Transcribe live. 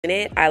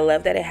it. I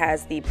love that it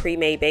has the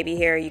pre-made baby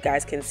hair. You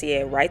guys can see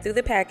it right through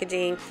the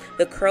packaging.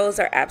 The curls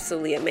are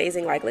absolutely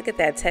amazing. Like, look at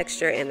that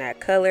texture and that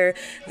color.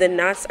 The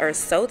knots are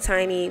so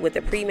tiny with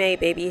the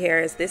pre-made baby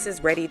hairs. This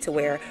is ready to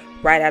wear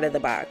right out of the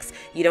box.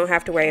 You don't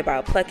have to worry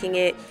about plucking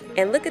it.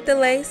 And look at the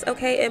lace.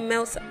 Okay, it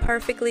melts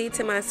perfectly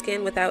to my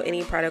skin without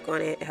any product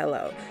on it.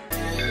 Hello.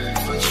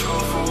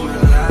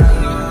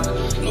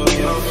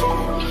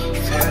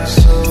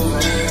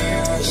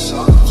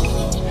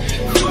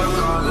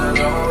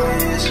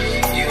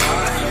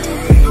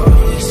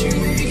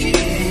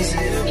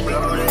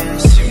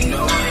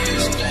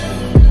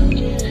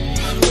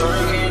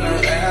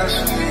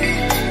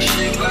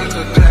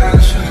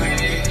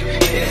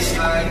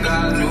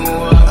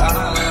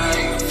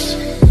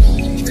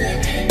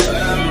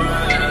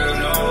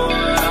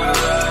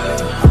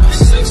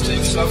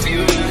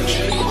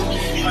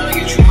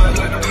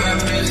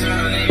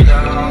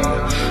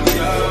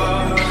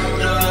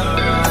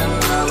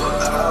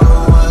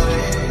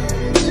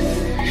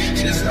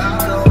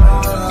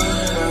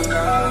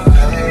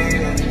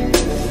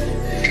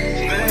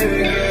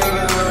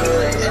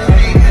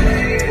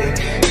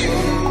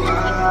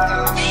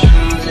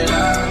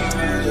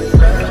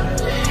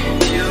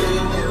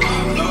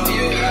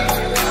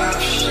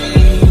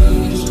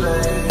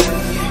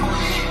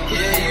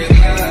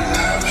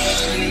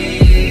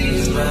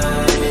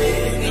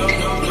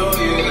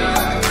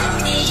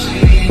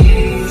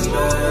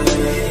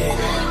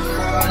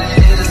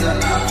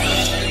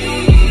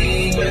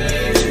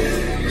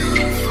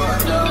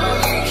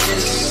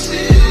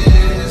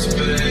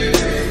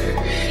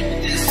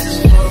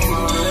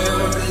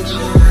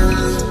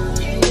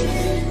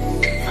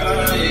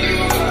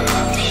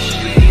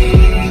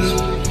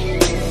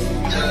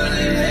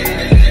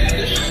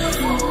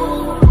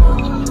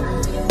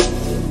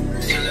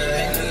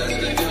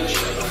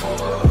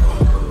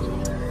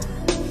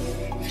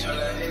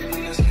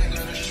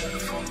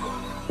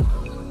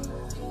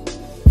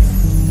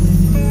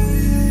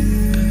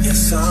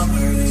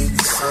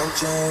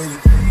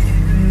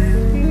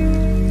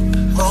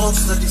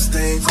 Most of these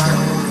things I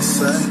don't wanna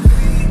say.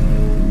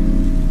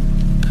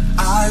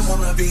 I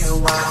wanna be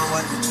around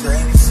when you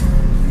chase.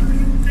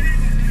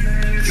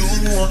 You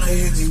wanna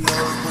hit me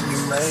up when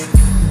you make.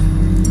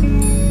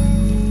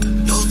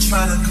 You're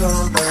trying to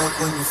come back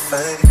when you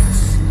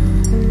face.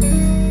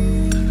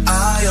 I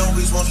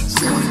always want you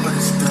to, but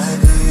it's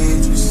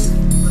dangerous.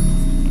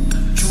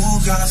 You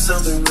got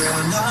something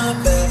real, not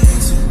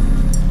basic.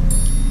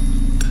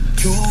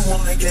 You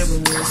wanna give me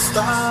a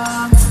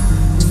stop.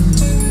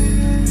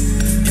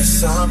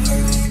 Yes, I'm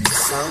hurt,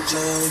 yes, I'm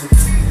jaded.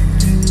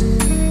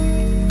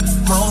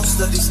 Most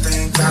of these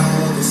things I don't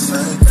wanna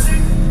say.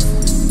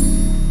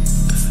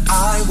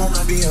 I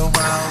wanna be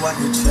around while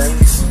you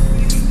chase.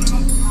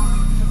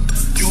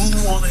 You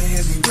wanna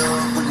hear me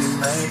up when you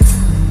make.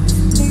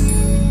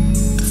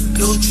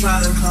 You try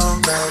to come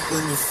back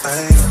when you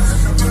fail.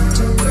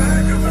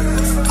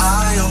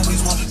 I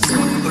always wanna do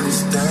it, but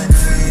it's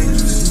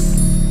dangerous.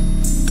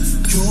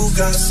 You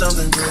got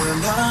something real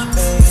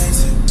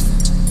amazing.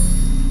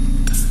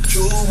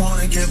 You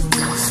wanna give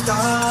me a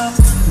stop.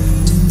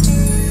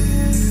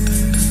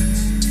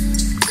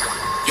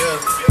 Yeah.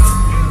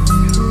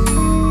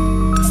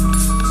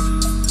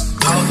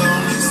 I was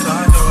on this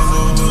side of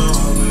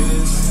all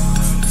this.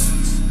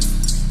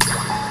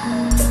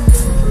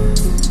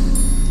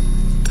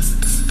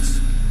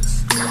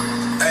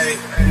 Hey,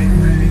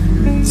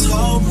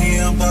 told me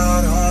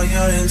about all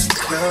your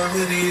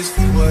insecurities.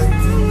 What?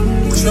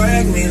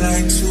 Drag me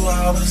like 2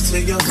 hours to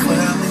your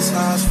family's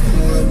house.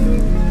 What?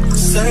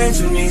 Said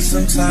you need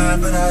some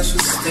time, but I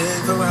should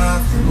stick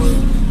around. What?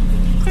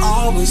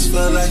 Always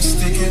feel like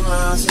sticking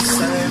around's the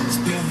same as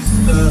being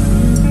stuck.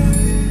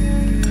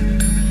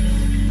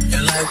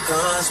 And like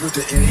guns with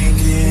the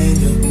ink in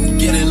you,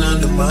 getting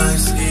under my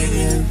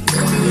skin.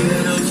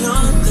 Little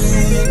young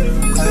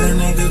thing, let a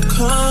nigga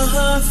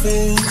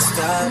confidence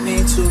got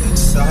me too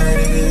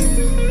excited.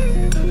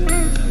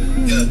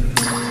 Yeah.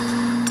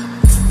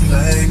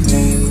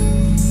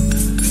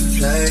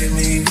 Play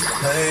me,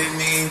 play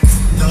me.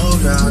 No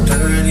doubt,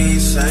 dirty,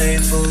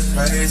 shameful,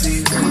 crazy.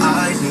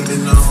 I need to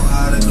know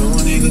how to do,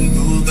 nigga.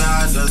 You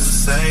guys does the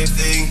same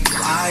thing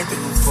I do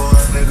for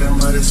a living,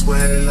 but it's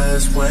way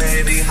less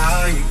wavy.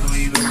 How you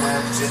even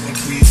managing to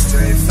keep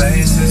straight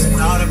faces?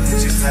 And all the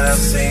pictures that I've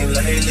seen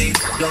lately,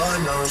 Lord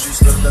knows you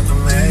still look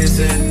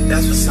amazing.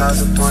 That's besides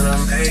the point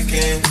I'm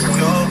making.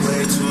 You're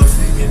way too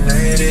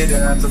opinionated.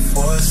 I have to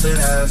force it, I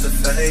have to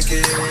fake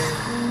it.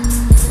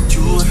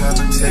 You have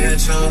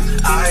potential,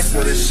 I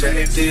could've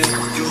shaped it.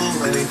 You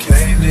went and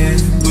caved in,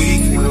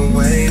 we could've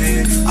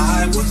waited.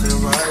 I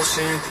wasn't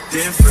rushing,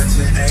 difference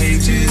in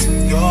ages.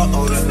 You're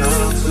old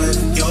enough, but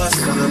you're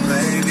still a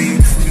baby.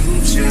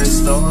 You share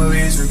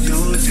stories when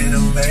you did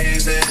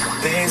amazing.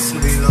 Things to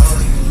be loyal,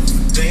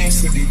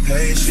 things to be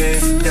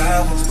patient.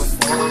 That was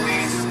before me,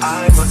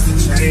 I must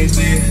have changed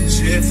it.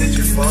 Shifted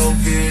your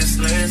focus,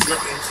 lens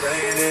looking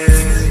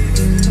jaded.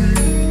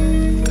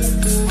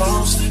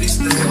 Most of these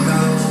things I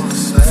wanna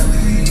say.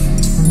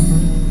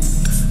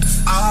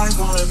 I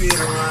wanna be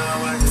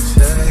around when you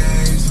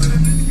chase.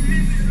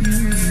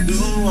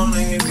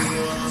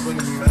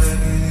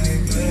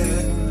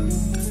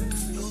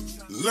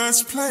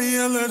 let's play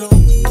a little.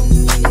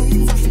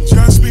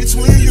 Just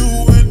between you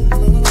and